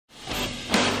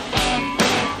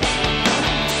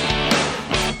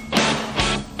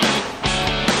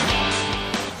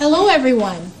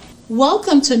everyone.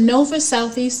 Welcome to Nova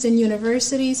Southeastern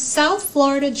University's South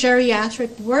Florida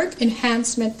Geriatric Work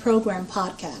Enhancement Program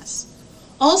podcast,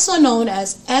 also known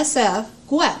as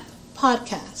SF-GWEP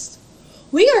podcast.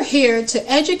 We are here to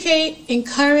educate,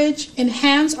 encourage,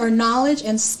 enhance our knowledge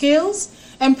and skills,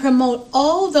 and promote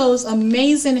all those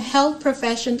amazing health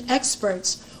profession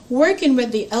experts working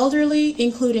with the elderly,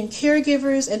 including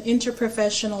caregivers and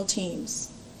interprofessional teams.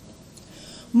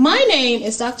 My name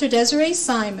is Dr. Desiree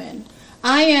Simon.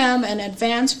 I am an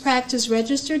advanced practice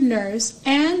registered nurse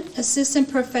and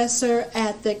assistant professor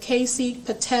at the K.C.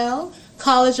 Patel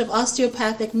College of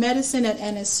Osteopathic Medicine at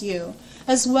NSU,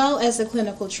 as well as a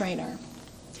clinical trainer.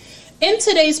 In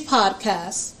today's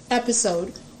podcast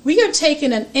episode, we are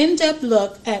taking an in-depth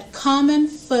look at common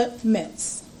foot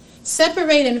myths,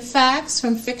 separating facts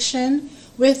from fiction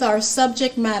with our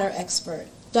subject matter expert,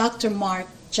 Dr. Mark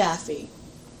Jaffe.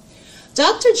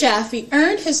 Dr. Jaffe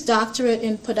earned his doctorate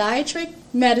in podiatric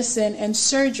medicine and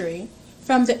surgery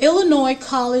from the Illinois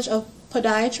College of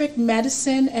Podiatric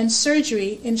Medicine and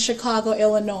Surgery in Chicago,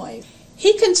 Illinois.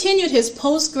 He continued his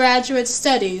postgraduate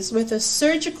studies with a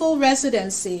surgical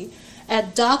residency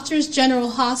at Doctors General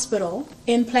Hospital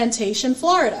in Plantation,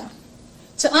 Florida.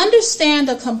 To understand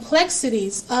the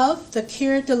complexities of the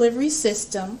care delivery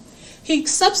system, he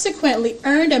subsequently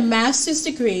earned a master's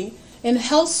degree in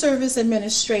Health Service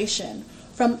Administration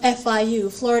from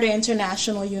FIU, Florida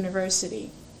International University.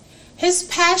 His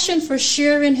passion for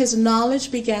sharing his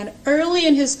knowledge began early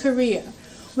in his career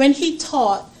when he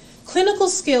taught clinical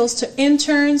skills to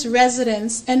interns,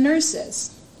 residents, and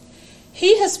nurses.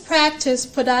 He has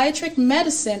practiced podiatric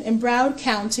medicine in Broward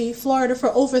County, Florida for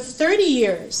over 30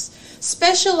 years,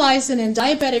 specializing in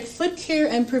diabetic foot care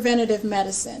and preventative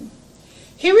medicine.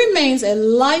 He remains a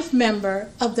life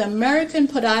member of the American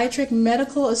Podiatric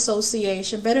Medical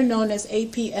Association, better known as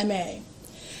APRN.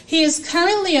 He is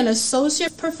currently an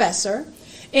associate professor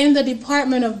in the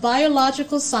Department of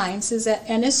Biological Sciences at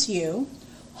NSU,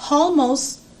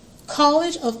 Holmos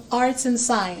College of Arts and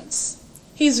Science.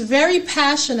 He's very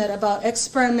passionate about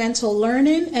experimental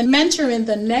learning and mentoring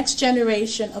the next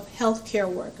generation of healthcare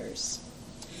workers.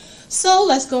 So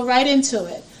let's go right into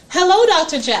it. Hello,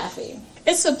 Dr. Jaffe.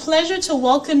 It's a pleasure to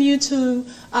welcome you to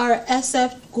our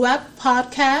SF-GWEP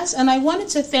podcast, and I wanted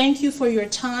to thank you for your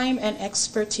time and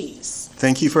expertise.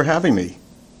 Thank you for having me.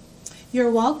 You're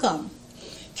welcome.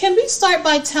 Can we start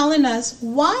by telling us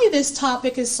why this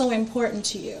topic is so important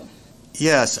to you?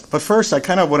 Yes, but first I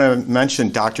kind of want to mention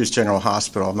Doctors General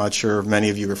Hospital. I'm not sure if many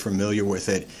of you are familiar with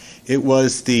it. It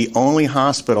was the only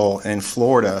hospital in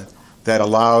Florida that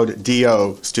allowed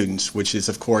DO students, which is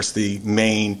of course the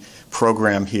main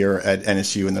program here at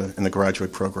NSU in the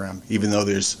graduate program, even though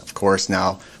there's of course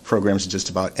now programs in just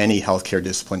about any healthcare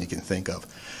discipline you can think of.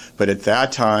 But at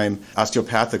that time,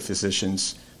 osteopathic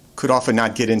physicians could often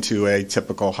not get into a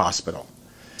typical hospital.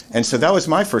 And so that was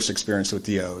my first experience with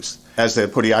DOs as a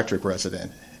podiatric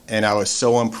resident. And I was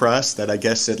so impressed that I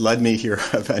guess it led me here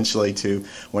eventually to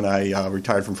when I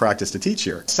retired from practice to teach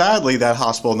here. Sadly, that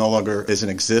hospital no longer is in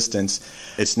existence.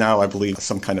 It's now, I believe,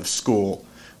 some kind of school.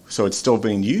 So it's still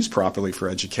being used properly for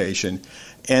education.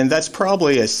 And that's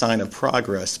probably a sign of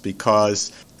progress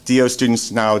because DO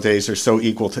students nowadays are so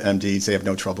equal to MDs, they have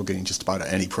no trouble getting just about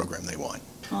any program they want.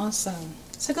 Awesome.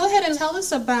 So go ahead and tell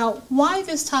us about why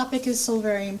this topic is so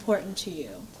very important to you.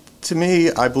 To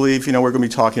me, I believe, we're going to be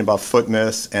talking about foot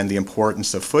myths and the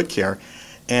importance of foot care.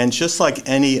 And just like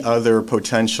any other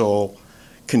potential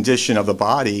condition of the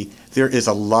body, there is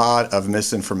a lot of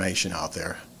misinformation out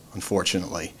there,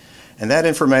 unfortunately. And that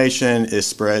information is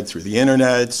spread through the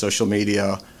internet, social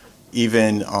media,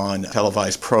 even on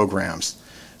televised programs.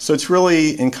 So it's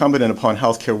really incumbent upon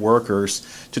healthcare workers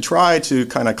to try to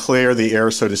kind of clear the air,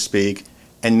 so to speak,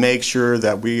 and make sure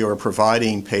that we are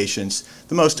providing patients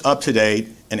the most up-to-date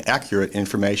and accurate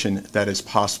information that is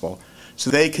possible so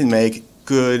they can make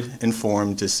good,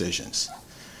 informed decisions.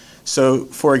 So,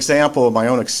 for example, in my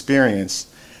own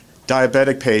experience,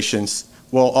 diabetic patients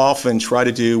will often try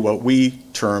to do what we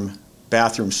term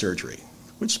bathroom surgery,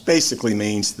 which basically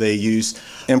means they use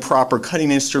improper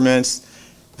cutting instruments.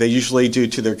 They usually, due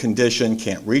to their condition,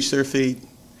 can't reach their feet,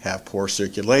 have poor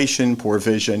circulation, poor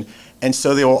vision, and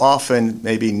so they will often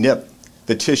maybe nip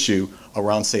the tissue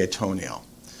around, say, a toenail.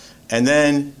 And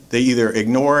then they either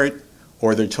ignore it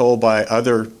or they're told by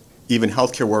other, even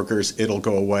healthcare workers, it'll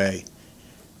go away.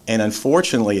 And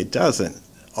unfortunately, it doesn't.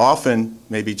 Often,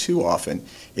 maybe too often,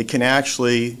 it can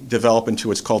actually develop into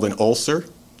what's called an ulcer,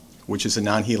 which is a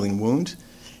non-healing wound.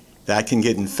 That can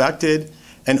get infected,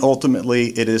 and ultimately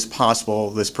it is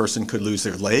possible this person could lose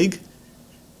their leg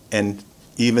and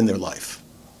even their life.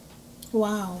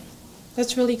 Wow.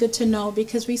 That's really good to know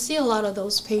because we see a lot of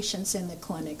those patients in the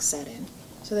clinic setting.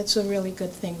 So that's a really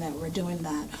good thing that we're doing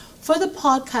that. For the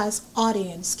podcast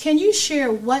audience, can you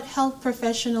share what health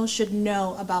professionals should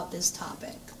know about this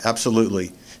topic?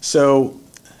 Absolutely. So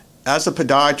as a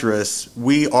podiatrist,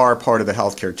 we are part of the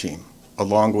healthcare team,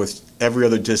 along with every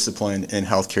other discipline in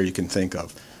healthcare you can think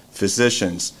of.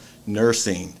 Physicians,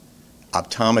 nursing,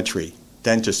 optometry,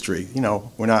 dentistry. We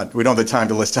don't have the time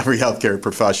to list every healthcare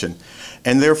profession.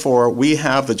 And therefore, we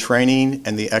have the training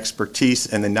and the expertise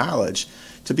and the knowledge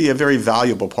to be a very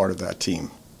valuable part of that team.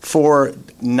 For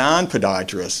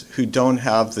non-podiatrists who don't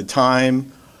have the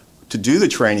time to do the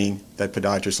training that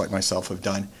podiatrists like myself have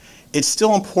done, it's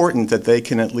still important that they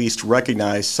can at least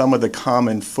recognize some of the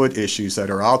common foot issues that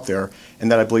are out there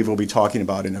and that I believe we'll be talking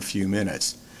about in a few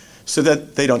minutes, so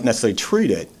that they don't necessarily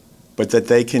treat it, but that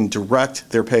they can direct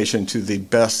their patient to the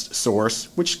best source,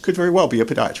 which could very well be a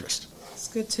podiatrist. It's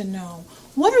good to know.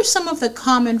 What are some of the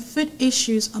common foot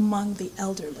issues among the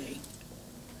elderly?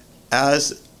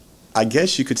 As I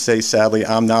guess you could say, sadly,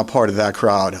 I'm not part of that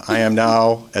crowd. I am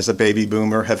now, as a baby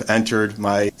boomer, have entered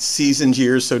my seasoned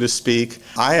years, so to speak.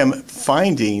 I am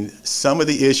finding some of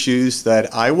the issues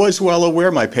that I was well aware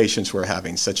my patients were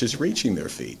having, such as reaching their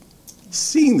feet,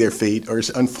 seeing their feet, or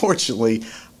unfortunately,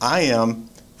 I am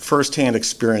firsthand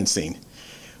experiencing.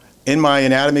 In my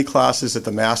anatomy classes at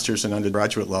the master's and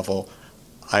undergraduate level,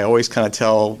 I always kind of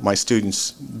tell my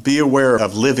students, be aware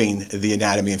of living the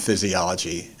anatomy and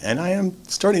physiology, and I am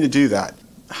starting to do that.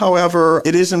 However,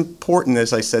 it is important,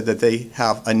 as I said, that they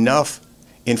have enough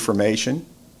information,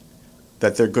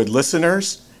 that they're good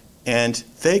listeners, and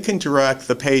they can direct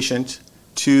the patient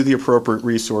to the appropriate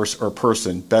resource or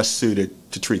person best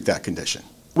suited to treat that condition.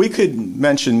 We could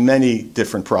mention many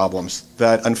different problems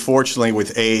that unfortunately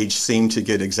with age seem to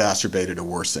get exacerbated or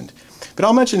worsened. But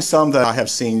I'll mention some that I have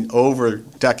seen over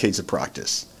decades of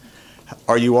practice.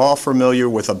 Are you all familiar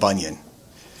with a bunion?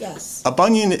 Yes. A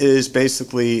bunion is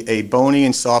basically a bony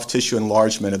and soft tissue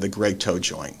enlargement of the great toe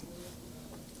joint.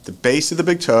 The base of the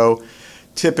big toe,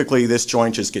 typically this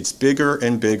joint just gets bigger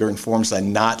and bigger and forms a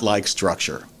knot-like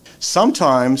structure.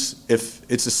 Sometimes, if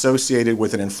it's associated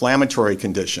with an inflammatory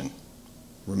condition,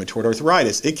 rheumatoid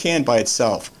arthritis, it can by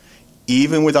itself,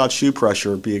 even without shoe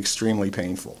pressure, be extremely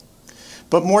painful.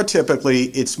 But more typically,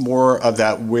 it's more of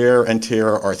that wear and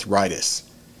tear arthritis.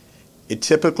 It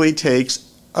typically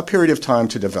takes a period of time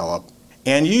to develop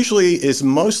and usually is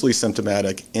mostly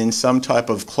symptomatic in some type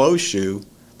of closed shoe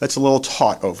that's a little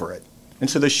taut over it. And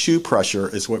so the shoe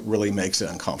pressure is what really makes it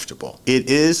uncomfortable. It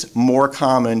is more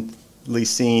commonly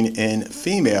seen in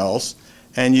females,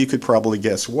 and you could probably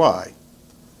guess why.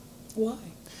 Why?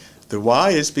 The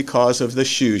why is because of the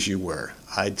shoes you wear.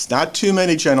 It's not too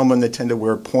many gentlemen that tend to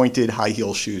wear pointed high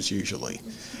heel shoes usually.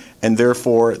 And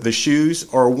therefore the shoes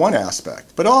are one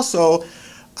aspect. But also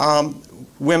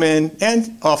women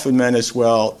and often men as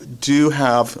well do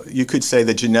have, you could say,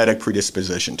 the genetic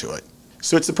predisposition to it.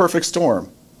 So it's the perfect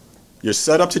storm. You're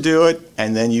set up to do it,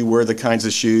 and then you wear the kinds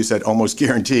of shoes that almost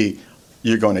guarantee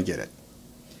you're going to get it.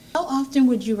 How often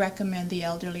would you recommend the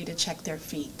elderly to check their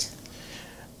feet?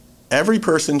 Every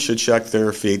person should check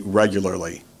their feet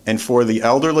regularly. And for the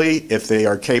elderly, if they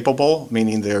are capable,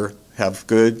 meaning they have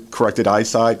good corrected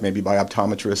eyesight, maybe by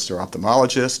optometrist or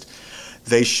ophthalmologist,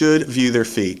 they should view their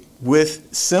feet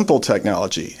with simple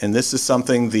technology. And this is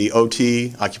something the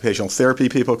OT, occupational therapy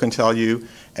people can tell you,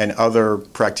 and other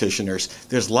practitioners.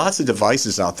 There's lots of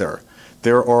devices out there.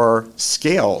 There are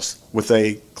scales with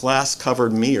a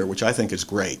glass-covered mirror, which I think is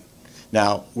great.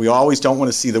 Now, we always don't want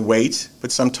to see the weight,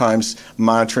 but sometimes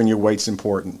monitoring your weight's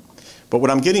important. But what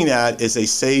I'm getting at is a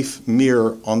safe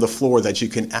mirror on the floor that you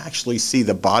can actually see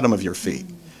the bottom of your feet.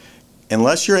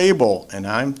 Unless you're able, and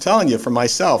I'm telling you for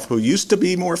myself, who used to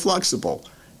be more flexible,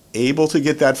 able to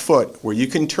get that foot where you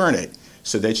can turn it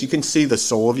so that you can see the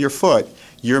sole of your foot,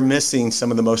 you're missing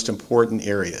some of the most important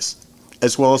areas,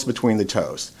 as well as between the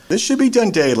toes. This should be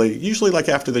done daily, usually like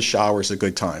after the shower is a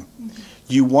good time.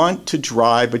 You want to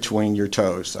dry between your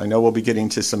toes. I know we'll be getting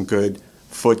to some good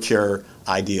foot care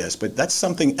ideas, but that's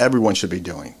something everyone should be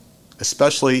doing,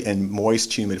 especially in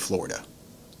moist, humid Florida.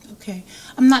 Okay.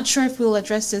 I'm not sure if we'll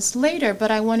address this later, but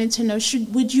I wanted to know,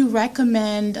 would you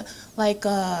recommend like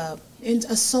a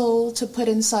sole to put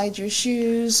inside your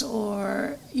shoes,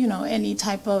 or, any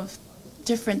type of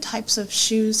different types of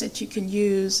shoes that you can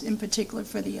use in particular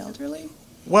for the elderly?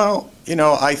 Well,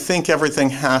 I think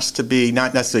everything has to be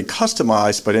not necessarily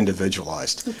customized, but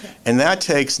individualized. Okay. And that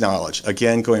takes knowledge.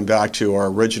 Again, going back to our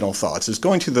original thoughts, is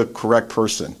going to the correct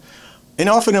person. And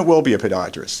often it will be a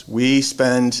podiatrist. We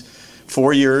spend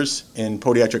 4 years in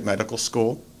podiatric medical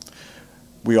school.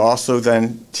 We also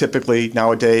then typically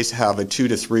nowadays have a 2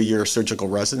 to 3 year surgical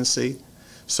residency.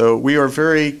 So we are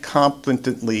very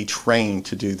competently trained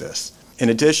to do this. In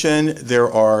addition,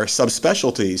 there are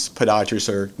subspecialties podiatrists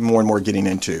are more and more getting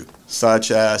into,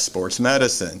 such as sports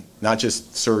medicine, not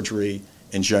just surgery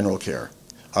and general care.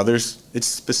 Others, it's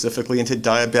specifically into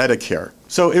diabetic care.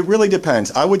 So it really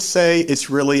depends. I would say it's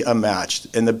really a match.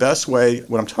 And the best way,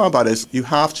 what I'm talking about is you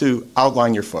have to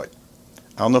outline your foot.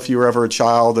 I don't know if you were ever a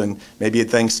child and maybe at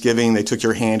Thanksgiving they took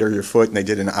your hand or your foot and they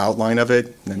did an outline of it,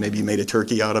 and then maybe you made a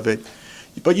turkey out of it.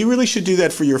 But you really should do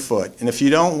that for your foot. And if you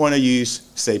don't want to use,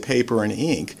 say, paper and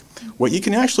ink, what you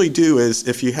can actually do is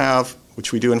if you have,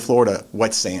 which we do in Florida,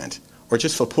 wet sand, or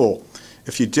just for pool,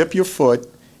 if you dip your foot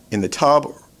in the tub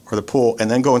or the pool and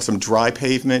then go in some dry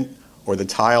pavement or the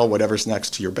tile, whatever's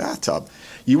next to your bathtub,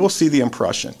 you will see the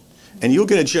impression. And you'll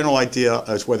get a general idea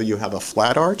as whether you have a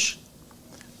flat arch,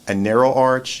 a narrow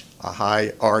arch, a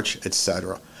high arch,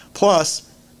 etc.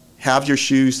 Plus, have your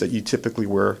shoes that you typically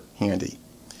wear handy.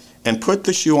 And put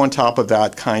the shoe on top of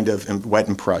that kind of wet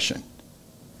impression.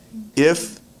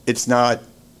 If it's not,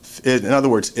 in other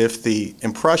words, if the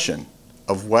impression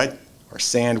of wet or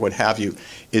sand, what have you,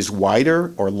 is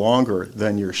wider or longer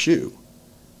than your shoe,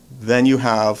 then you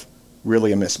have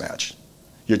really a mismatch.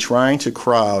 You're trying to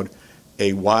crowd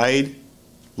a wide,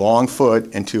 long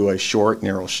foot into a short,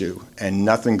 narrow shoe, and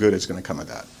nothing good is going to come of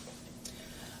that.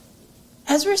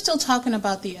 As we're still talking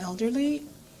about the elderly,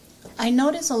 I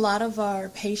notice a lot of our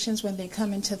patients, when they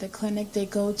come into the clinic, they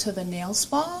go to the nail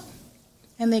spa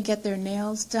and they get their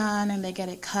nails done and they get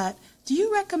it cut. Do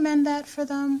you recommend that for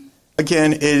them?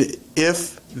 Again,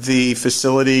 if the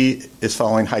facility is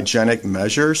following hygienic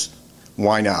measures,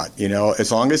 why not? You know,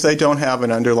 as long as they don't have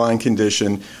an underlying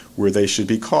condition where they should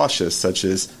be cautious, such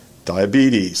as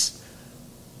diabetes,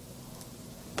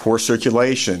 poor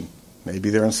circulation,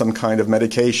 maybe they're on some kind of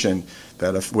medication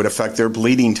that would affect their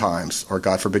bleeding times, or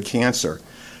God forbid, cancer.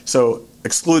 So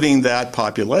excluding that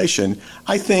population,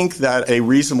 I think that a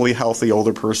reasonably healthy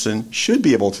older person should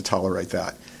be able to tolerate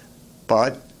that.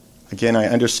 But, again, I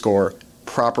underscore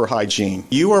proper hygiene.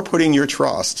 You are putting your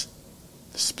trust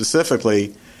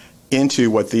specifically into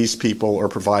what these people are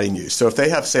providing you. So if they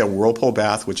have, say, a whirlpool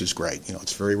bath, which is great, you know,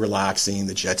 it's very relaxing,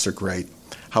 the jets are great.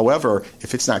 However,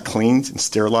 if it's not cleaned and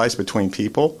sterilized between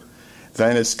people,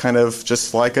 then it's kind of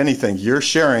just like anything. You're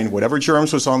sharing whatever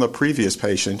germs was on the previous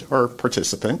patient or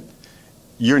participant,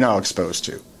 you're now exposed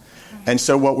to. And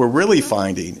so what we're really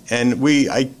finding, and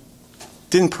I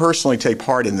didn't personally take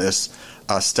part in this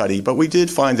study, but we did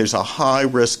find there's a high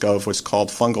risk of what's called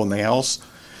fungal nails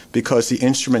because the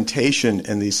instrumentation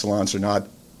in these salons are not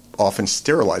often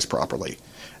sterilized properly.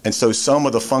 And so some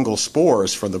of the fungal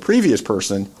spores from the previous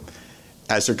person,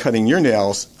 as they're cutting your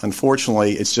nails,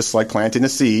 unfortunately, it's just like planting a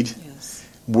seed,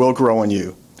 will grow in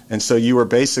you. And so you are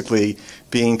basically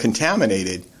being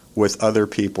contaminated with other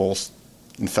people's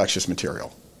infectious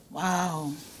material.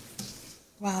 Wow.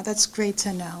 Wow, that's great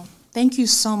to know. Thank you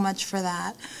so much for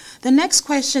that. The next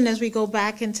question, as we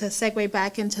segue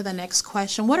back into the next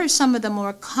question, what are some of the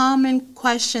more common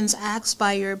questions asked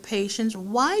by your patients?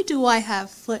 Why do I have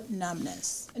foot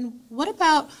numbness? And what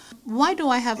about, why do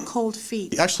I have cold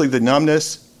feet? Actually, the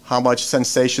numbness, how much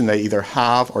sensation they either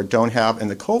have or don't have in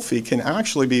the cold feet can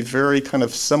actually be very kind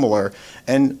of similar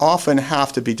and often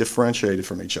have to be differentiated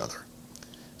from each other.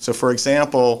 So for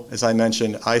example, as I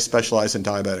mentioned, I specialize in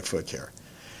diabetic foot care.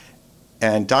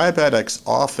 And diabetics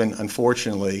often,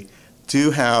 unfortunately,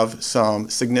 do have some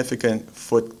significant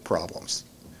foot problems.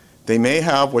 They may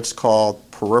have what's called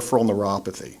peripheral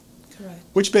neuropathy,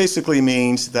 which basically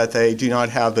means that they do not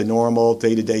have the normal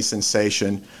day-to-day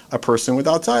sensation a person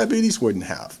without diabetes wouldn't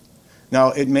have.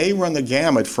 Now, it may run the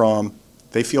gamut from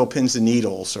they feel pins and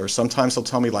needles, or sometimes they'll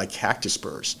tell me like cactus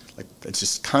burrs, like it's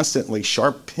just constantly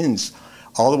sharp pins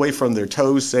all the way from their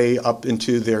toes, say, up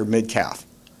into their mid-calf.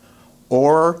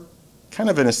 Or, kind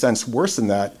of in a sense worse than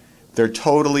that, they're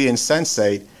totally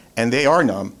insensate and they are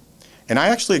numb. And I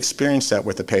actually experienced that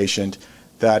with a patient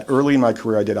that early in my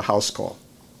career I did a house call.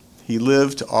 He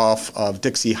lived off of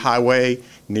Dixie Highway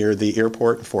near the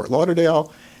airport in Fort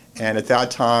Lauderdale, and at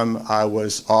that time I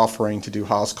was offering to do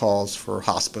house calls for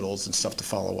hospitals and stuff to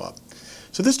follow up.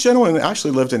 So this gentleman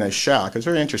actually lived in a shack. It was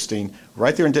very interesting.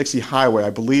 Right there in Dixie Highway, I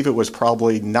believe it was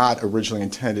probably not originally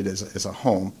intended as a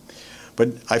home. But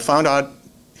I found out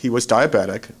he was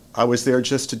diabetic. I was there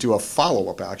just to do a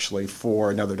follow-up, actually, for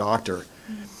another doctor.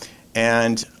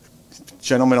 And the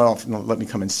gentleman let me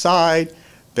come inside.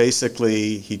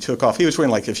 Basically, he took off. He was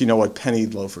wearing, like, if you know what penny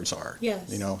loafers are.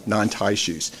 Yes. You know, non-tie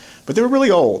shoes. But they were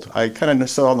really old. I kind of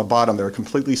saw on the bottom they were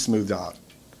completely smoothed out.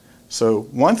 So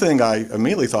one thing I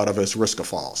immediately thought of is risk of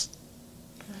falls.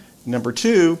 Number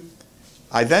two,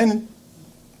 I then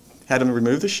had him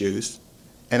remove the shoes,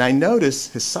 and I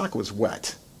noticed his sock was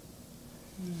wet.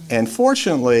 And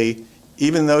fortunately,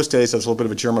 even in those days, I was a little bit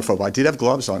of a germaphobe. I did have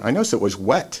gloves on. I noticed it was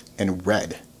wet and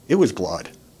red. It was blood.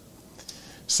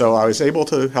 So I was able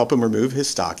to help him remove his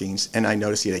stockings, and I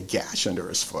noticed he had a gash under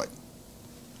his foot.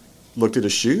 Looked at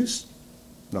his shoes,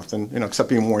 nothing, except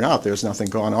being worn out. There's nothing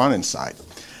going on inside.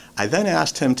 I then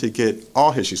asked him to get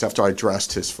all his shoes after I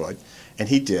dressed his foot, and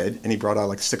he did, and he brought out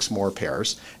like 6 more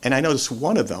pairs. And I noticed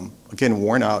one of them, again,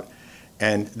 worn out,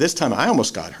 and this time I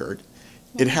almost got hurt.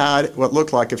 It had what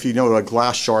looked like, if you know what a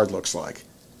glass shard looks like.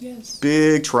 Yes.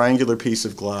 Big triangular piece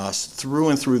of glass through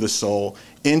and through the sole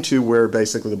into where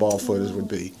basically the ball footers would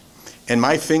be. And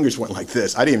my fingers went like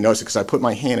this. I didn't even notice it because I put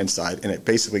my hand inside and it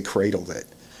basically cradled it.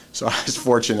 So I was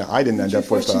fortunate I didn't end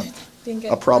up with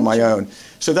a problem of my own.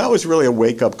 So that was really a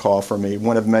wake-up call for me,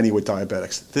 one of many with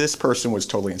diabetics. This person was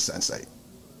totally insensate.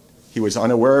 He was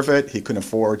unaware of it. He couldn't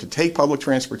afford to take public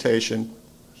transportation.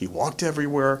 He walked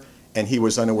everywhere, and he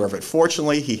was unaware of it.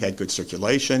 Fortunately, he had good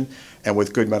circulation, and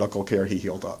with good medical care, he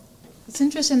healed up. It's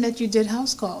interesting that you did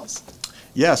house calls.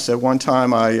 Yes, at one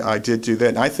time I did do that,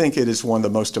 and I think it is one of the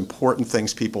most important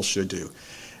things people should do.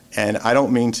 And I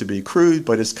don't mean to be crude,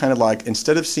 but it's kind of like,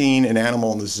 instead of seeing an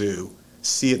animal in the zoo,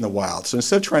 see it in the wild. So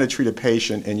instead of trying to treat a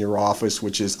patient in your office,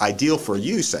 which is ideal for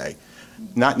you, say,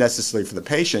 not necessarily for the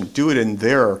patient, do it in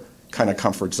their kind of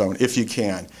comfort zone if you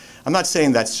can. I'm not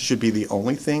saying that should be the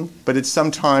only thing, but at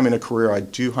some time in a career, I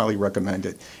do highly recommend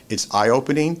it. It's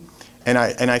eye-opening, and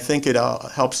I think it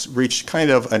helps reach kind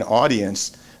of an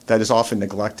audience that is often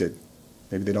neglected.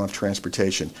 Maybe they don't have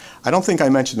transportation. I don't think I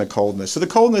mentioned the coldness. So the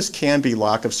coldness can be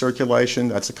lack of circulation.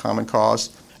 That's a common cause.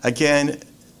 Again,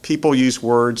 people use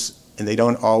words, and they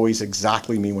don't always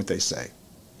exactly mean what they say.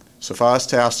 So if I was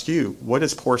to ask you, what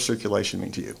does poor circulation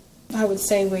mean to you? I would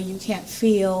say where you can't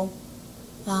feel,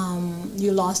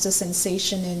 you lost a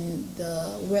sensation in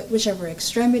whichever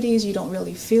extremities, you don't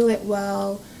really feel it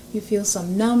well, you feel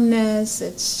some numbness,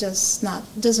 it's just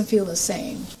doesn't feel the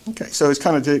same. Okay, so it's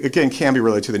kind of, again, can be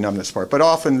related to the numbness part, but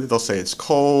often they'll say it's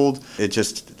cold, it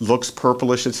just looks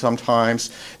purplish at sometimes.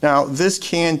 Now, this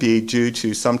can be due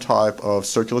to some type of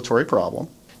circulatory problem.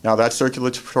 Now, that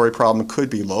circulatory problem could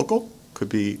be local, could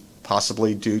be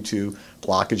possibly due to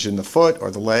blockage in the foot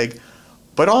or the leg,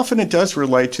 but often it does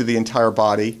relate to the entire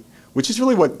body, which is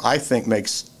really what I think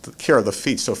makes the care of the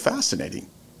feet so fascinating.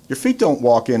 Your feet don't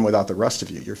walk in without the rest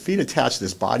of you. Your feet attach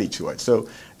this body to it. So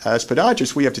as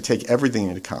podiatrists, we have to take everything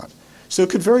into account. So it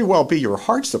could very well be your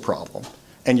heart's the problem,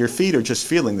 and your feet are just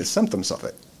feeling the symptoms of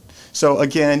it. So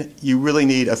again, you really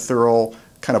need a thorough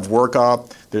kind of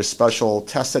workup. There's special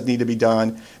tests that need to be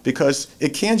done, because it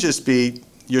can just be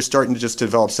you're starting to just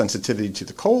develop sensitivity to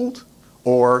the cold,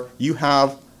 or you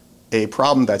have a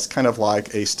problem that's kind of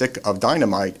like a stick of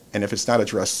dynamite, and if it's not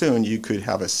addressed soon, you could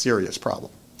have a serious problem.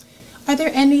 Are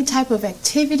there any type of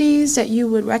activities that you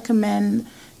would recommend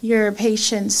your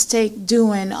patients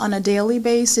doing on a daily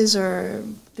basis or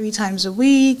 3 times a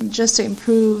week just to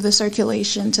improve the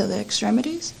circulation to the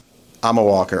extremities? I'm a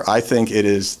walker. I think it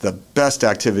is the best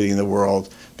activity in the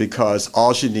world, because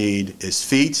all you need is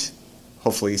feet,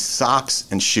 hopefully socks,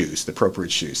 and shoes, the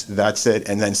appropriate shoes. That's it,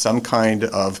 and then some kind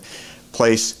of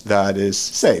place that is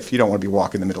safe. You don't want to be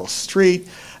walking in the middle of the street.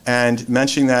 And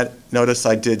mentioning that, notice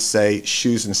I did say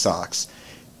shoes and socks.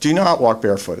 Do not walk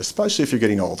barefoot, especially if you're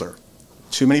getting older.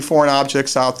 Too many foreign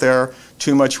objects out there,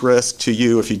 too much risk to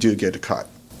you if you do get a cut.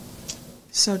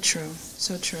 So true,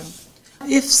 so true.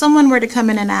 If someone were to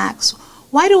come in and ask,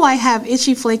 why do I have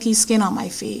itchy, flaky skin on my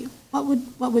feet?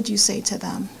 What would you say to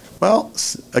them? Well,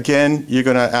 again, you're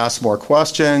going to ask more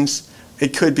questions.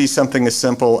 It could be something as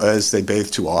simple as they bathe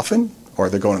too often, or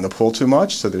they're going in the pool too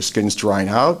much, so their skin's drying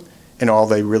out, and all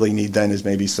they really need then is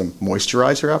maybe some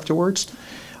moisturizer afterwards.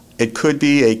 It could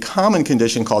be a common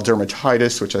condition called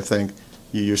dermatitis, which I think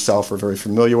you yourself are very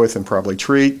familiar with and probably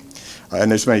treat,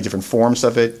 and there's many different forms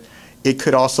of it. It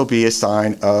could also be a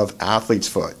sign of athlete's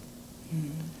foot.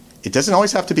 It doesn't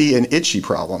always have to be an itchy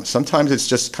problem. Sometimes it's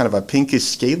just kind of a pinkish,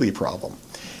 scaly problem.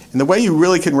 And the way you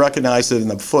really can recognize it in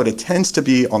the foot, it tends to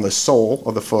be on the sole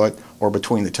of the foot or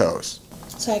between the toes.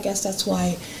 So I guess that's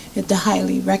why they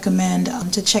highly recommend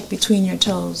to check between your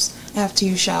toes after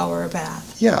you shower or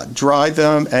bath. Yeah, dry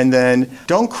them, and then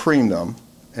don't cream them,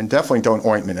 and definitely don't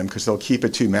ointment them, because they'll keep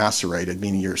it too macerated,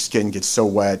 meaning your skin gets so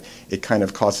wet it kind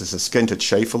of causes the skin to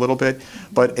chafe a little bit.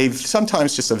 But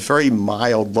sometimes just a very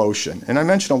mild lotion, and I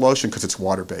mention a lotion because it's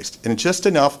water-based, and just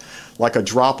enough, like a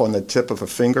drop on the tip of a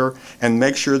finger, and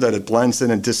make sure that it blends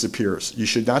in and disappears. You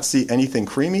should not see anything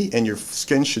creamy, and your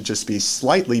skin should just be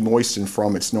slightly moistened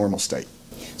from its normal state.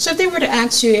 So if they were to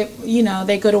ask you,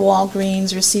 they go to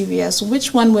Walgreens or CVS,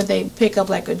 which one would they pick up,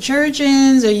 like a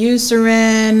Jergens, a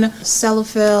Eucerin,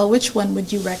 Cellophyll? Which one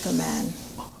would you recommend?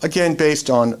 Again,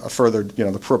 based on a further, the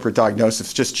appropriate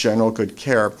diagnosis, just general good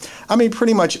care. I mean,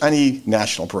 pretty much any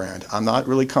national brand. I'm not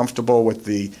really comfortable with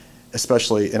the,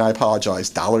 especially, and I apologize,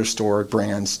 dollar store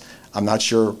brands. I'm not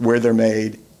sure where they're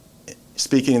made.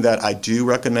 Speaking of that, I do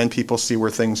recommend people see where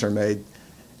things are made.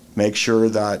 Make sure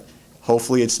that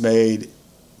hopefully it's made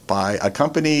by a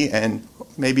company and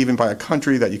maybe even by a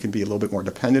country that you can be a little bit more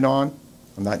dependent on.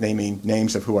 I'm not naming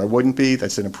names of who I wouldn't be.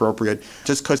 That's inappropriate.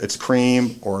 Just because it's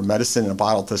cream or medicine in a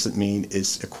bottle doesn't mean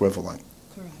it's equivalent.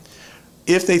 Correct.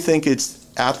 If they think it's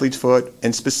athlete's foot,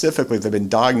 and specifically they've been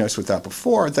diagnosed with that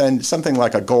before, then something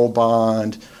like a Gold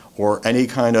Bond or any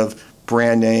kind of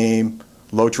brand name,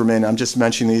 Lotrimin, I'm just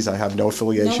mentioning these, I have no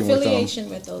affiliation with them. No affiliation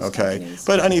with those companies.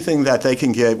 But anything that they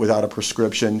can get without a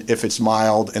prescription, if it's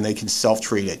mild and they can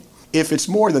self-treat it. If it's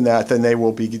more than that, then they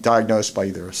will be diagnosed by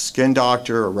either a skin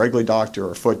doctor, a regular doctor,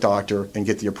 or a foot doctor and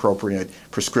get the appropriate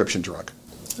prescription drug.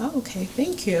 Oh, okay,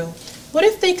 thank you. What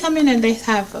if they come in and they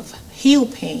have heel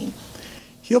pain?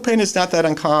 Heel pain is not that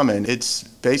uncommon. It's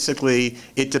basically,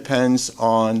 it depends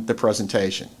on the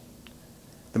presentation.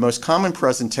 The most common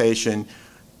presentation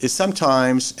is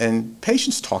sometimes, and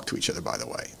patients talk to each other, by the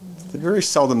way. Very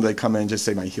seldom they come in and just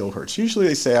say, my heel hurts. Usually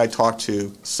they say, I talked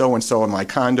to so-and-so in my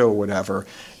condo or whatever,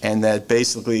 and that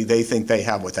basically they think they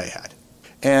have what they had.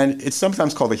 And it's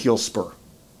sometimes called a heel spur.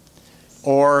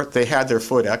 Or they had their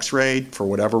foot x-rayed for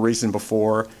whatever reason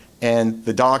before, and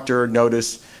the doctor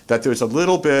noticed that there's a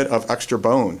little bit of extra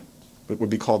bone, what would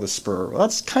be called a spur. Well,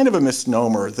 that's kind of a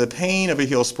misnomer. The pain of a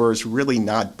heel spur is really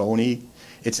not bony.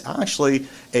 It's actually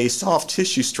a soft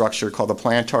tissue structure called the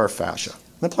plantar fascia.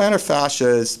 The plantar fascia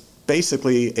is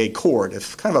basically a cord.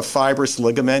 It's kind of a fibrous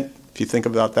ligament, if you think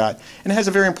about that, and it has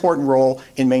a very important role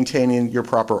in maintaining your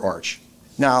proper arch.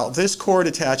 Now, this cord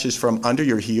attaches from under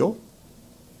your heel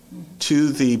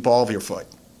to the ball of your foot,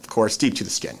 of course, deep to the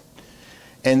skin.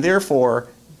 And therefore,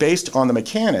 based on the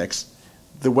mechanics,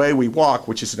 the way we walk,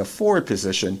 which is in a forward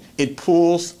position, it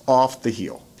pulls off the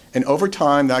heel. And over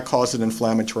time, that causes an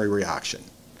inflammatory reaction.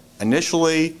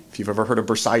 Initially, if you've ever heard of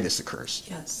bursitis occurs.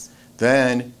 Yes.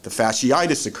 Then the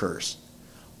fasciitis occurs.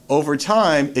 Over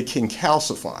time, it can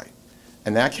calcify.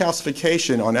 And that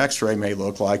calcification on x-ray may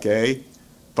look like a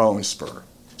bone spur.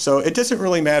 So it doesn't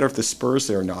really matter if the spur's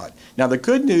there or not. Now, the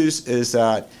good news is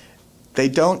that they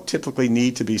don't typically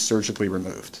need to be surgically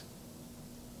removed.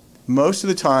 Most of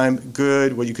the time,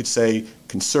 good, what you could say,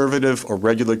 conservative or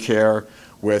regular care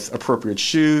with appropriate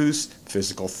shoes,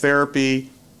 physical therapy,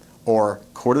 or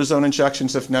cortisone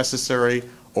injections if necessary,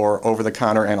 or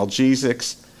over-the-counter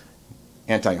analgesics,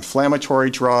 anti-inflammatory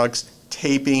drugs,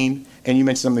 taping, and you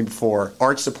mentioned something before,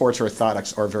 arch supports or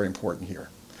orthotics are very important here,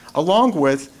 along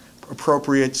with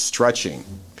appropriate stretching.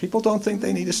 People don't think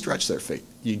they need to stretch their feet.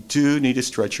 You do need to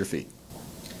stretch your feet.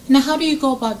 Now, how do you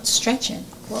go about stretching?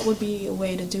 What would be a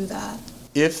way to do that?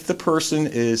 If the person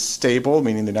is stable,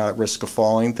 meaning they're not at risk of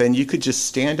falling, then you could just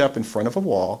stand up in front of a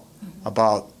wall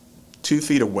about 2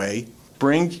 feet away.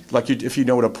 Bring, if you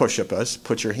know what a push-up is,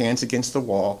 put your hands against the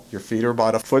wall, your feet are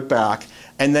about a foot back,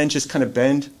 and then just kind of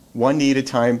bend one knee at a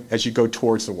time as you go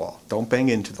towards the wall. Don't bang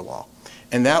into the wall.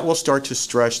 And that will start to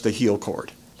stretch the heel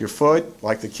cord. Your foot,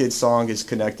 like the kid's song, is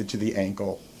connected to the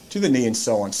ankle, to the knee, and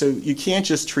so on. So you can't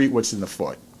just treat what's in the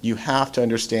foot. You have to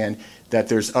understand that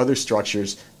there's other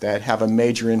structures that have a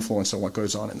major influence on what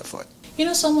goes on in the foot.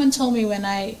 Someone told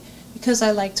me because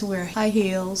I like to wear high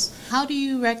heels, how do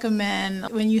you recommend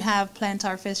when you have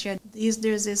plantar fascia? There's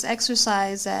this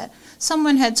exercise that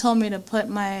someone had told me to put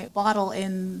my bottle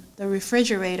in the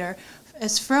refrigerator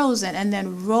as frozen and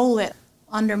then roll it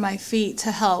under my feet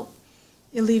to help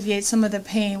alleviate some of the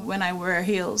pain when I wear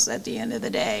heels at the end of the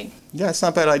day. Yeah, it's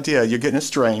not a bad idea. You're getting a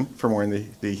strain from wearing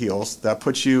the heels. That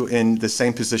puts you in the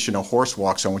same position a horse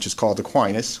walks on, which is called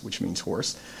equinus, which means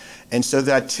horse. And so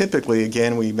that typically,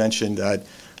 again, we mentioned that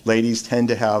ladies tend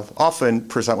to often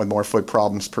present with more foot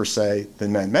problems per se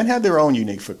than men. Men have their own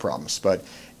unique foot problems, but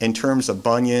in terms of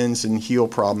bunions and heel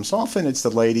problems, often it's the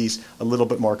ladies a little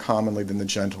bit more commonly than the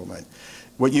gentlemen.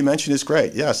 What you mentioned is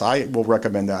great. Yes, I will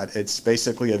recommend that. It's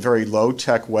basically a very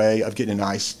low-tech way of getting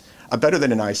better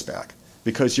than an ice bag,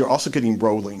 because you're also getting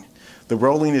rolling. The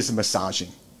rolling is a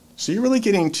massaging. So you're really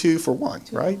getting 2 for 1,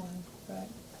 right?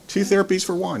 2 therapies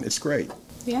for 1. It's great.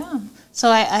 Yeah.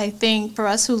 So I think for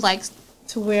us who likes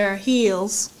to wear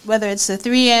heels, whether it's the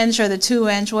 3-inch or the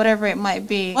 2-inch, whatever it might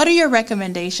be, what are your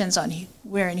recommendations on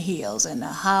wearing heels, and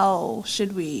how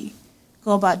should we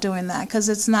go about doing that? Because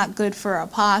it's not good for our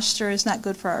posture, it's not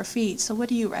good for our feet. So what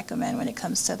do you recommend when it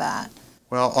comes to that?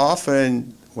 Well,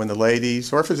 often when the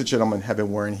ladies, or if it's a gentleman, have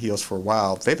been wearing heels for a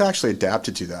while, they've actually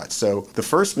adapted to that. So the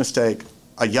first mistake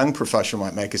a young professional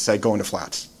might make is say go into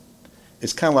flats.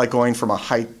 It's kind of like going from a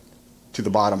height to the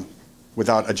bottom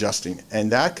without adjusting.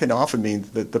 And that can often mean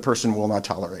that the person will not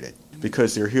tolerate it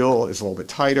because their heel is a little bit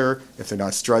tighter. If they're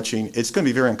not stretching, it's going to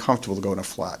be very uncomfortable to go in a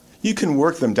flat. You can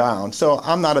work them down. So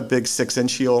I'm not a big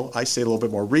 6-inch heel. I say a little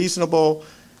bit more reasonable.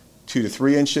 2 to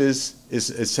 3 inches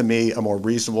is to me a more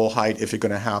reasonable height if you're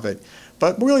going to have it.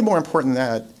 But really more important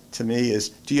than that to me is,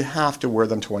 do you have to wear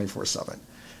them 24/7?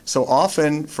 So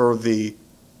often for the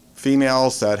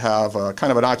females that have a,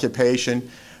 kind of an occupation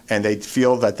and they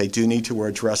feel that they do need to wear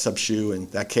a dress-up shoe, and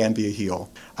that can be a heel,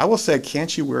 I will say,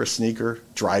 can't you wear a sneaker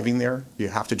driving there? You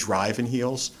have to drive in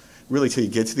heels really till you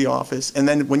get to the office. And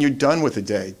then when you're done with the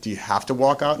day, do you have to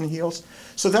walk out in heels?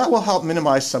 So that will help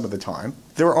minimize some of the time.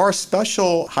 There are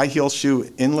special high heel shoe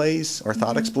inlays,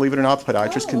 orthotics, believe it or not,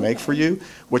 podiatrists can make for you,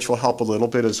 which will help a little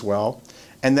bit as well.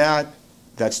 And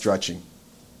that's stretching.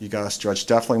 You got to stretch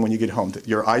definitely when you get home.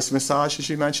 Your ice massage, as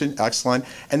you mentioned, excellent.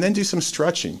 And then do some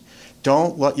stretching.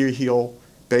 Don't let your heel,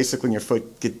 basically in your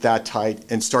foot, get that tight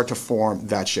and start to form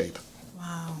that shape.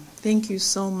 Wow, thank you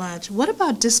so much. What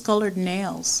about discolored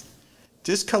nails?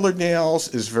 Discolored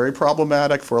nails is very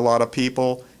problematic for a lot of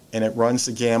people, and it runs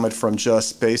the gamut from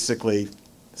just basically,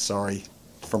 sorry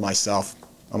for myself,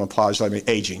 I'm apologizing,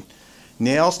 aging.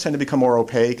 Nails tend to become more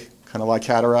opaque, kind of like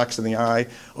cataracts in the eye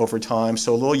over time,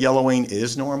 so a little yellowing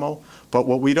is normal, but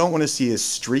what we don't want to see is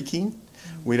streaking.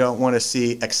 We don't want to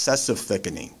see excessive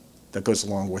thickening that goes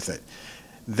along with it.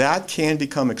 That can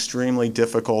become extremely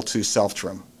difficult to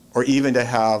self-trim, or even to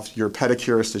have your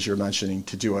pedicurist, as you're mentioning,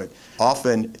 to do it.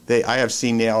 Often, I have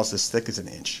seen nails as thick as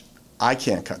 1 inch. I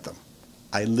can't cut them.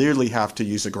 I literally have to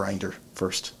use a grinder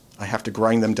first. I have to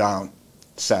grind them down,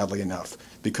 sadly enough,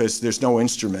 because there's no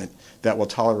instrument that will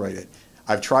tolerate it.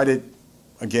 I've tried it,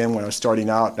 again, when I was starting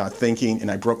out, not thinking, and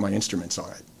I broke my instruments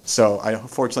on it. So I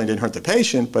unfortunately didn't hurt the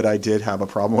patient, but I did have a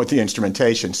problem with the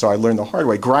instrumentation. So I learned the hard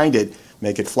way, grind it,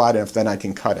 make it flat enough, then I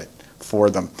can cut it for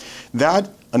them. That,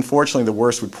 unfortunately, the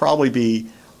worst would probably be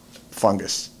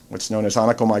fungus, what's known as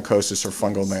onychomycosis or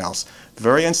fungal nails.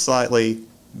 Very unsightly,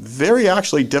 very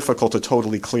actually difficult to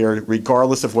totally clear,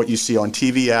 regardless of what you see on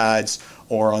TV ads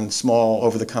or on small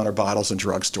over-the-counter bottles in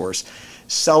drugstores.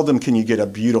 Seldom can you get a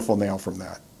beautiful nail from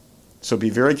that. So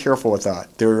be very careful with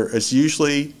that. There is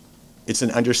usually, it's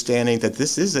an understanding that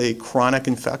this is a chronic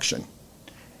infection,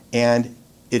 and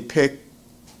it picked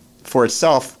for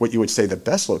itself what you would say the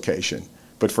best location,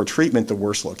 but for treatment the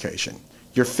worst location.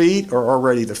 Your feet are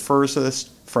already the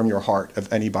furthest from your heart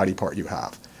of any body part you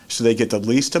have. So they get the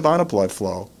least amount of blood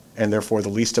flow and therefore the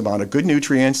least amount of good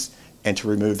nutrients and to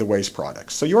remove the waste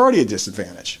products. So you're already at a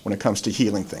disadvantage when it comes to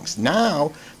healing things.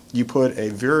 Now you put a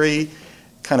very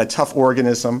kind of tough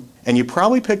organism, and you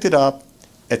probably picked it up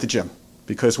at the gym.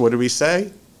 Because what do we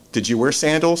say? Did you wear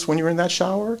sandals when you were in that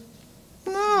shower?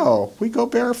 No, we go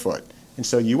barefoot. And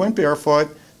so you went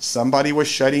barefoot, somebody was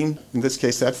shedding, in this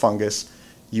case, that fungus.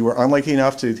 You were unlucky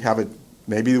enough to have it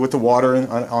maybe with the water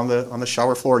on the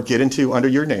shower floor get into under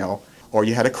your nail, or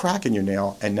you had a crack in your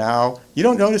nail, and now you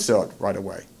don't notice it right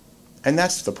away. And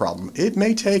that's the problem. It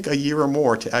may take a year or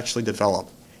more to actually develop.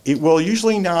 It will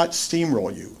usually not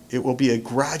steamroll you. It will be a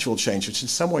gradual change, which in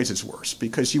some ways is worse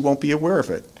because you won't be aware of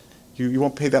it. You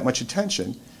won't pay that much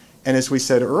attention. And as we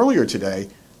said earlier today,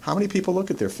 how many people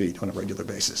look at their feet on a regular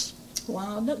basis?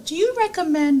 Wow. Do you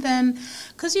recommend then,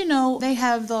 because you know they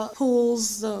have the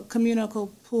pools, the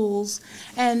communal pools,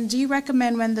 and do you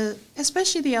recommend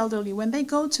especially the elderly, when they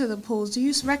go to the pools, do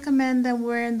you recommend them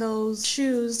wearing those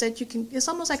shoes that you can, it's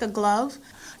almost like a glove?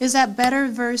 Is that better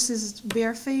versus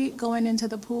bare feet going into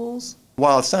the pools?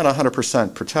 While it's not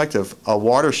 100% protective, a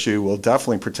water shoe will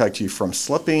definitely protect you from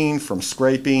slipping, from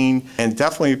scraping, and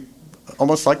definitely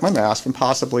almost like my mask, and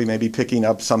possibly maybe picking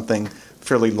up something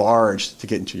fairly large to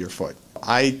get into your foot.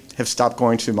 I have stopped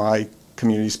going to my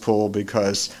community's pool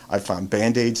because I found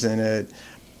Band-Aids in it,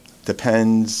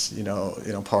 Depends,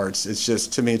 parts. It's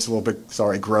just, to me, it's a little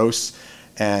bit, gross,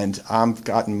 and I've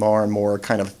gotten more and more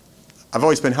I've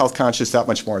always been health conscious that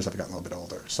much more as I've gotten a little bit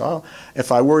older. So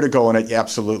if I were to go in it,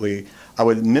 absolutely, I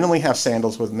would minimally have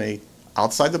sandals with me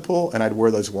outside the pool, and I'd wear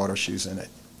those water shoes in it.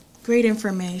 Great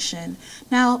information.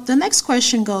 Now, the next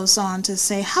question goes on to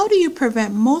say, how do you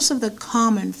prevent most of the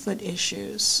common foot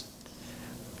issues?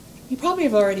 You probably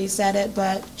have already said it,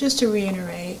 but just to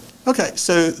reiterate. Okay,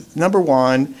 so number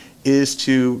one is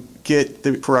to get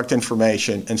the correct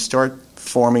information and start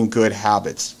forming good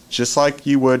habits, just like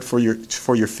you would for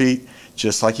your feet,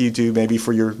 just like you do maybe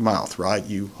for your mouth, right?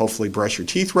 You hopefully brush your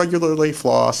teeth regularly,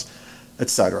 floss,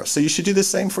 etc. So you should do the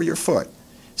same for your foot.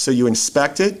 So you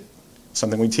inspect it,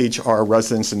 something we teach our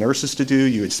residents and nurses to do.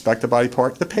 You inspect the body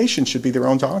part. The patient should be their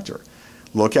own doctor.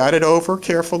 Look at it over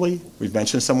carefully. We've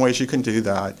mentioned some ways you can do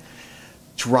that.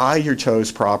 Dry your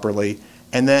toes properly,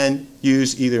 and then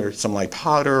use either some light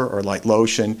powder or light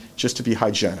lotion just to be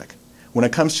hygienic. When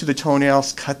it comes to the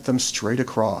toenails, cut them straight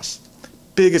across.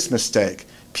 Biggest mistake,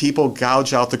 people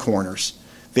gouge out the corners.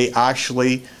 They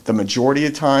actually, the majority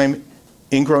of the time,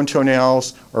 ingrown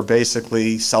toenails are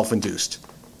basically self-induced.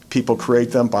 People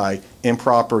create them by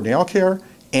improper nail care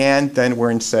and then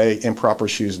wearing, say, improper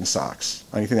shoes and socks,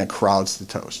 anything that crowds the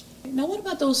toes. Now, what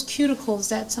about those cuticles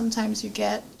that sometimes you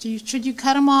get? Should you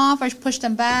cut them off or push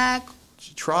them back?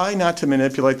 Try not to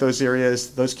manipulate those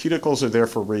areas. Those cuticles are there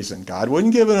for a reason. God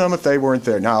wouldn't give them if they weren't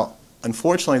there. Now,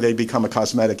 unfortunately, they become a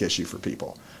cosmetic issue for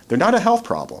people. They're not a health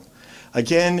problem.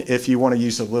 Again, if you want to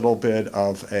use a little bit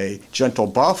of a gentle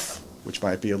buff, which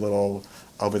might be a little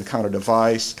over-the-counter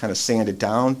device, kind of sand it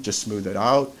down, just smooth it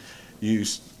out.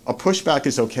 Use a pushback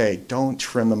is okay. Don't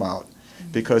trim them out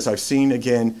because I've seen,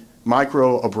 again,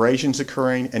 micro abrasions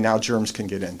occurring and now germs can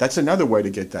get in. That's another way to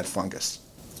get that fungus.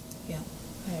 Yeah,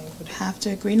 I would have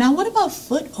to agree. Now, what about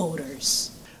foot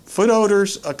odors? Foot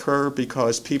odors occur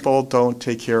because people don't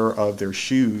take care of their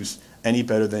shoes any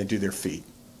better than they do their feet.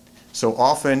 So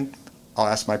often, I'll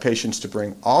ask my patients to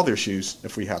bring all their shoes,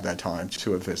 if we have that time,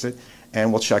 to a visit,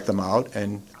 and we'll check them out.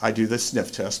 And I do the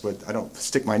sniff test, but I don't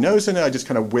stick my nose in it, I just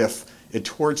kind of whiff it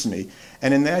towards me.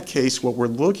 And in that case, what we're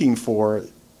looking for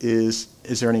is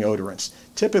there any odorants?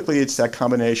 Typically, it's that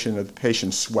combination of the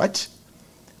patient's sweat,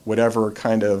 whatever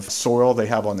kind of soil they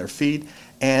have on their feet,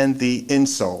 and the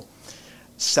insole.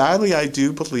 Sadly, I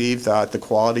do believe that the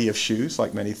quality of shoes,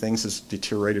 like many things, has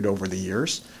deteriorated over the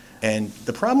years. And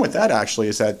the problem with that actually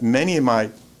is that many of my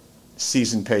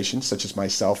seasoned patients, such as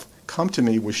myself, come to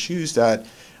me with shoes that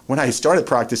when I started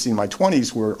practicing in my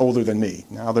 20s were older than me.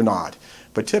 Now they're not.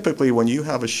 But typically when you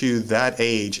have a shoe that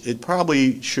age, it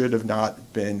probably should have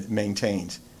not been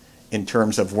maintained in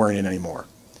terms of wearing it anymore.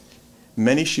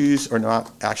 Many shoes are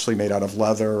not actually made out of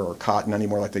leather or cotton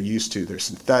anymore like they used to. They're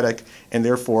synthetic, and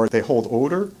therefore they hold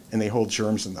odor and they hold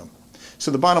germs in them. So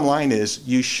the bottom line is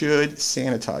you should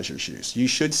sanitize your shoes. You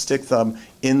should stick them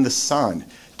in the sun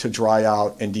to dry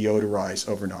out and deodorize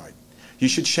overnight. You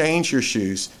should change your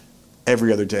shoes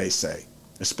every other day, say,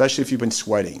 especially if you've been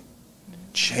sweating.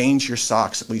 Change your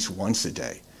socks at least once a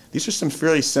day. These are some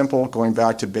fairly simple, going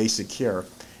back to basic care,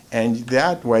 and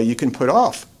that way you can put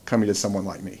off coming to someone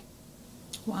like me.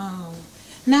 Wow.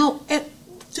 Now,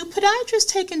 do podiatrists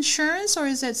take insurance or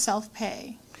is it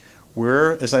self-pay?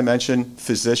 We're, as I mentioned,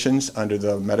 physicians under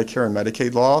the Medicare and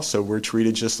Medicaid law, so we're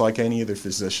treated just like any other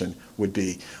physician would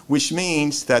be, which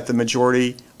means that the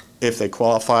majority, if they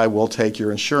qualify, will take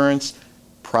your insurance,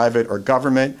 private or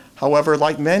government. However,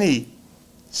 like many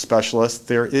specialists,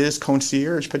 there is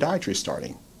concierge podiatry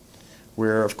starting,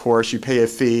 where, of course, you pay a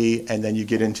fee and then you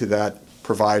get into that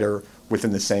provider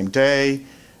within the same day,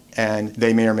 and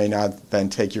they may or may not then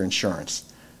take your insurance.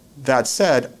 That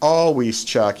said, always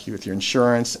check with your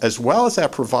insurance as well as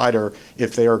that provider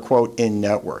if they are, quote, in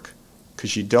network,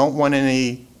 because you don't want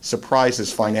any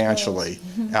surprises financially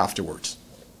afterwards.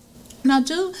 Now,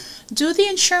 do the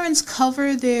insurance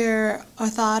cover their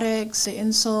orthotics, the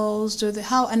insoles?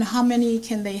 How many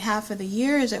can they have for the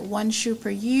year? Is it one shoe per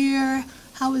year?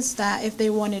 How is that if they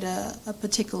wanted a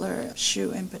particular shoe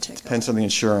in particular? Depends on the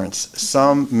insurance.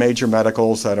 Some major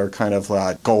medicals that are kind of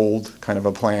like gold, kind of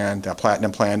a plan, that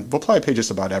platinum plan, will probably pay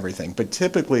just about everything. But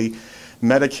typically,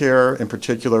 Medicare in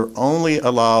particular only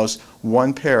allows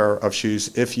one pair of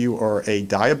shoes if you are a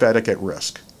diabetic at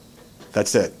risk.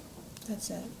 That's it.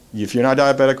 That's it. If you're not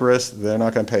diabetic risk, they're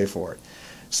not going to pay for it.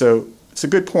 So it's a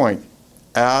good point.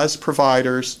 As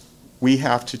providers, we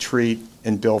have to treat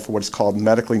and bill for what is called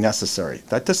medically necessary.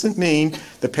 That doesn't mean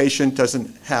the patient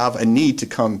doesn't have a need to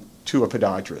come to a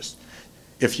podiatrist.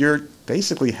 If you're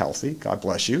basically healthy, God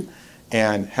bless you,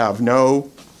 and have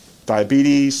no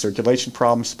diabetes, circulation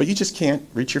problems, but you just can't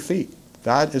reach your feet,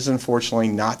 that is unfortunately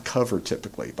not covered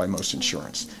typically by most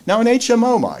insurance. Now an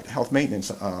HMO might, health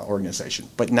maintenance organization,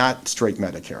 but not straight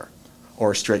Medicare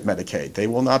or straight Medicaid. They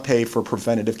will not pay for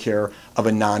preventative care of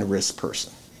a non-risk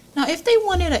person. Now, if they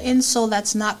wanted an insole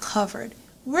that's not covered,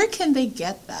 where can they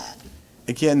get that?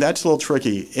 Again, that's a little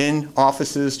tricky. In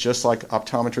offices, just like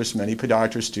optometrists, many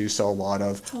podiatrists do sell a lot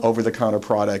of over-the-counter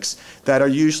products that are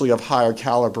usually of higher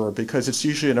caliber because it's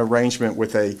usually an arrangement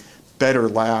with a better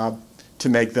lab to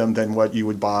make them than what you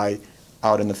would buy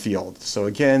out in the field. So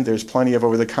again, there's plenty of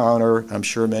over-the-counter. I'm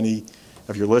sure many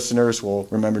of your listeners will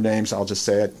remember names. I'll just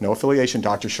say it. No affiliation,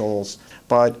 Dr. Scholl's.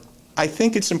 But I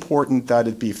think it's important that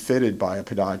it be fitted by a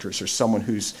podiatrist or someone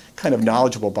who's kind of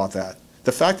knowledgeable about that.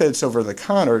 The fact that it's over the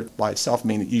counter by itself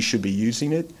means that you should be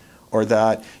using it or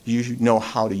that you know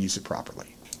how to use it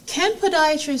properly. Can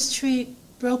podiatrists treat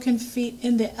broken feet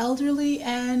in the elderly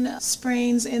and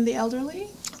sprains in the elderly?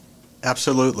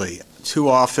 Absolutely. Too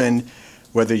often,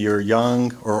 whether you're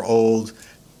young or old,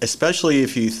 especially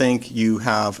if you think you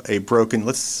have a broken,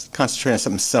 let's concentrate on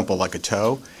something simple like a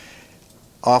toe.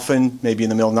 Often, maybe in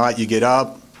the middle of the night, you get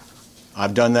up,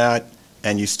 I've done that,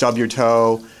 and you stub your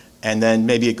toe, and then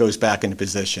maybe it goes back into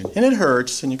position. And it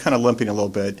hurts, and you're kind of limping a little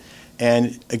bit.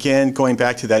 And again, going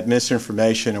back to that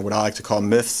misinformation, or what I like to call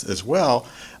myths as well,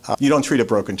 you don't treat a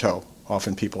broken toe,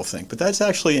 often people think, but that's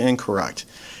actually incorrect.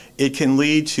 It can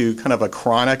lead to kind of a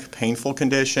chronic, painful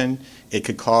condition. It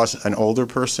could cause an older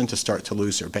person to start to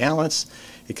lose their balance.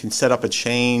 It can set up a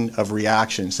chain of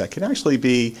reactions that can actually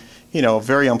be,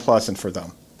 very unpleasant for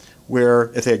them.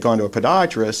 Where if they had gone to a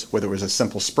podiatrist, whether it was a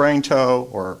simple sprained toe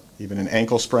or even an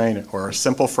ankle sprain or a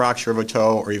simple fracture of a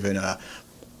toe or even a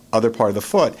other part of the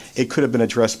foot, it could have been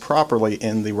addressed properly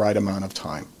in the right amount of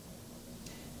time.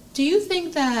 Do you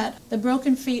think that the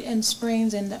broken feet and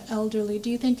sprains in the elderly, do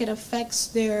you think it affects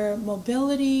their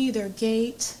mobility, their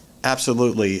gait?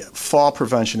 Absolutely. Fall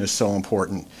prevention is so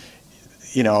important.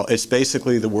 It's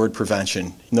basically the word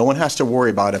prevention. No one has to worry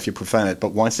about it if you prevent it,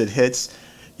 but once it hits,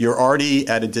 you're already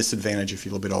at a disadvantage if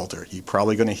you're a little bit older. You're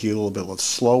probably going to heal a little bit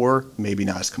slower, maybe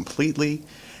not as completely,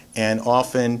 and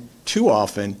often, too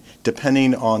often,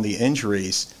 depending on the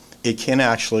injuries, it can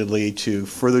actually lead to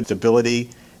further debility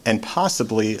and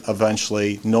possibly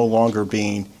eventually no longer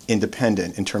being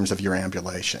independent in terms of your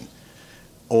ambulation.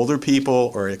 Older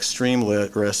people are at extreme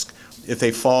risk. If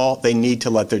they fall, they need to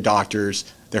let their doctors,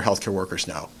 their healthcare workers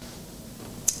know.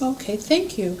 Okay,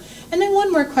 thank you. And then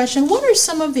one more question. What are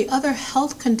some of the other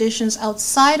health conditions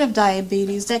outside of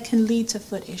diabetes that can lead to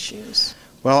foot issues?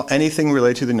 Well, anything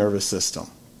related to the nervous system.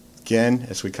 Again,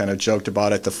 as we kind of joked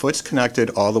about it, the foot's connected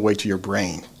all the way to your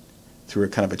brain through a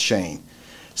kind of a chain.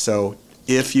 So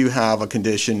if you have a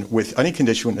condition with any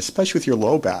condition, especially with your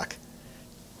low back,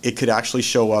 it could actually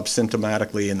show up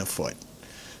symptomatically in the foot.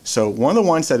 So one of the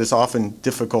ones that is often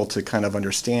difficult to kind of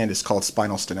understand is called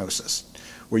spinal stenosis,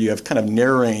 where you have kind of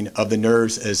narrowing of the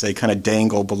nerves as they kind of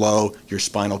dangle below your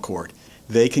spinal cord.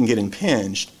 They can get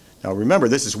impinged. Now remember,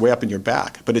 this is way up in your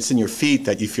back, but it's in your feet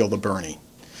that you feel the burning.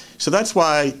 So that's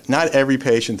why not every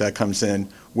patient that comes in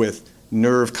with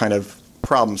nerve kind of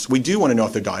problems, we do want to know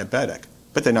if they're diabetic,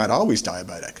 but they're not always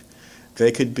diabetic.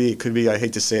 They could be, I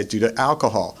hate to say it, due to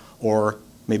alcohol, or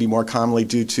maybe more commonly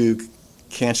due to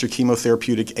cancer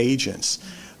chemotherapeutic agents.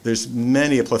 There's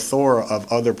a plethora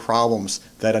of other problems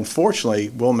that unfortunately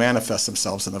will manifest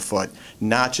themselves in the foot,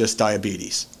 not just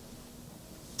diabetes.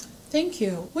 Thank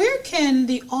you. Where can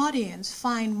the audience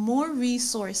find more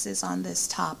resources on this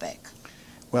topic?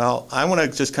 Well, I want to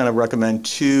just kind of recommend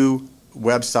two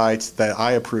websites that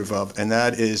I approve of, and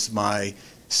that is my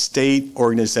state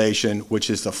organization, which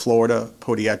is the Florida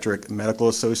Podiatric Medical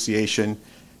Association,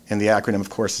 and the acronym, of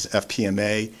course, is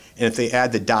FPMA. And if they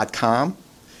add the .com,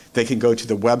 they can go to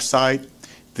the website.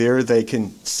 There they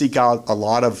can seek out a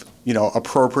lot of,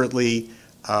 appropriately,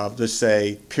 let's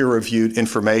say, peer-reviewed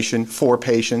information for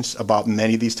patients about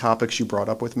many of these topics you brought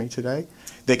up with me today.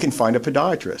 They can find a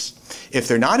podiatrist. If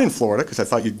they're not in Florida, because I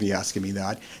thought you'd be asking me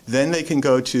that, then they can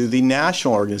go to the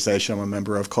national organization I'm a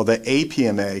member of called the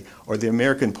APMA, or the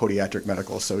American Podiatric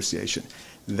Medical Association.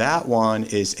 That one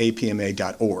is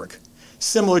apma.org.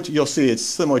 You'll see it's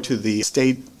similar to the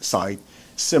state site,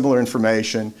 similar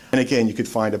information, and again, you could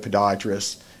find a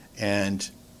podiatrist and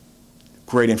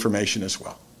great information as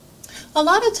well. A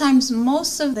lot of times,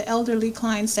 most of the elderly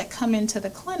clients that come into the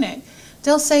clinic,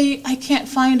 they'll say, I can't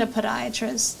find a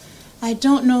podiatrist. I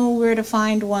don't know where to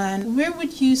find one. Where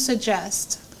would you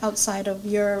suggest outside of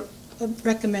your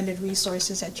recommended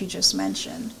resources that you just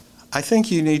mentioned? I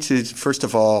think you need to, first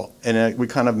of all, and we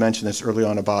kind of mentioned this early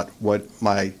on about what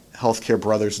my healthcare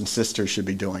brothers and sisters should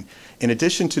be doing. In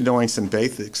addition to knowing some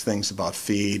basic things about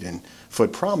feet and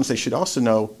foot problems, they should also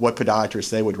know what podiatrist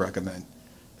they would recommend.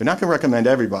 They're not going to recommend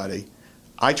everybody.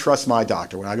 I trust my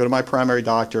doctor. When I go to my primary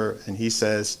doctor and he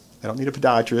says, I don't need a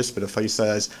podiatrist, but if he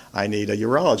says I need a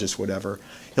urologist, whatever,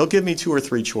 he'll give me 2 or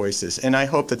 3 choices, and I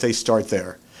hope that they start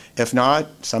there. If not,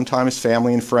 sometimes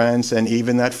family and friends, and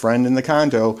even that friend in the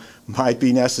condo might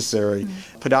be necessary.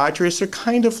 Podiatrists are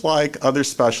kind of like other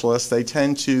specialists. They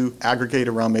tend to aggregate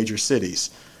around major cities.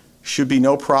 Should be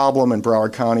no problem in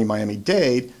Broward County,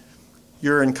 Miami-Dade.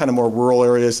 You're in kind of more rural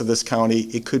areas of this county.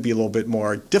 It could be a little bit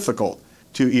more difficult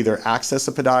to either access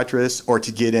a podiatrist or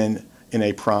to get in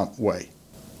a prompt way.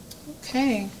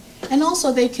 Okay. And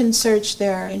also they can search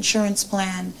their insurance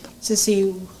plan to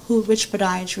see which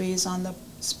podiatry is on the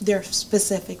their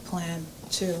specific plan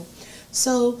too.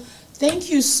 So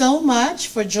thank you so much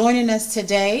for joining us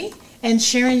today and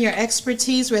sharing your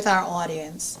expertise with our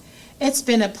audience. It's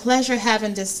been a pleasure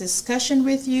having this discussion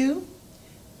with you.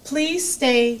 Please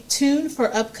stay tuned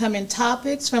for upcoming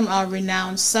topics from our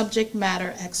renowned subject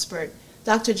matter expert.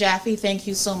 Dr. Jaffe, thank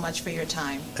you so much for your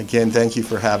time. Again, thank you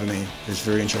for having me. It was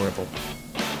very enjoyable.